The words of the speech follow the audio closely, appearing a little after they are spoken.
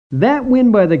That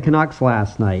win by the Canucks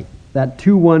last night, that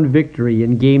 2-1 victory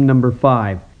in game number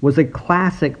 5, was a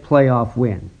classic playoff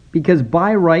win. Because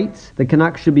by rights, the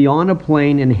Canucks should be on a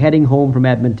plane and heading home from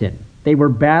Edmonton. They were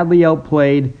badly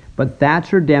outplayed, but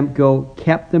Thatcher Demko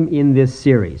kept them in this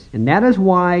series. And that is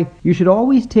why you should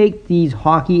always take these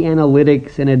hockey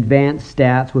analytics and advanced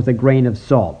stats with a grain of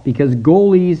salt, because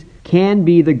goalies can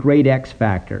be the great X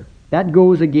factor. That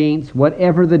goes against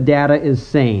whatever the data is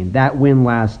saying, that win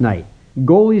last night.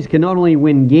 Goalies can not only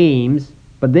win games,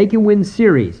 but they can win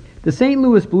series. The St.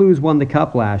 Louis Blues won the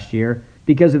Cup last year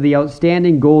because of the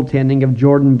outstanding goaltending of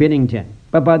Jordan Binnington.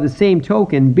 But by the same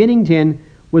token, Binnington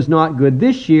was not good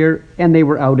this year, and they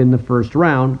were out in the first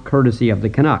round, courtesy of the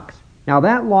Canucks. Now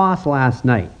that loss last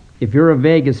night, if you're a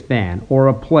Vegas fan, or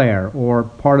a player, or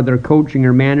part of their coaching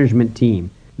or management team,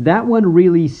 that one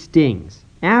really stings.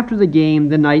 After the game,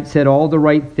 the Knights said all the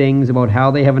right things about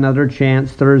how they have another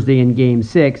chance Thursday in Game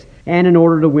 6, and in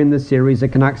order to win the series, the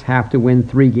Canucks have to win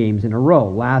 3 games in a row.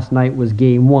 Last night was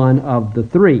Game 1 of the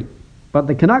 3. But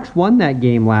the Canucks won that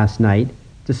game last night,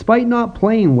 despite not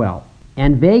playing well.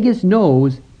 And Vegas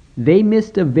knows they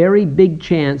missed a very big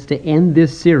chance to end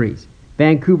this series.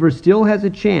 Vancouver still has a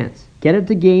chance. Get it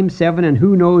to Game 7 and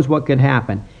who knows what could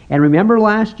happen. And remember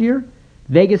last year?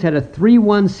 Vegas had a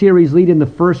 3-1 series lead in the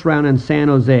first round in San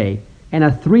Jose and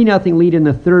a 3-0 lead in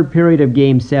the third period of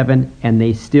Game 7, and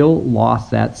they still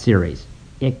lost that series.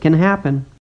 It can happen.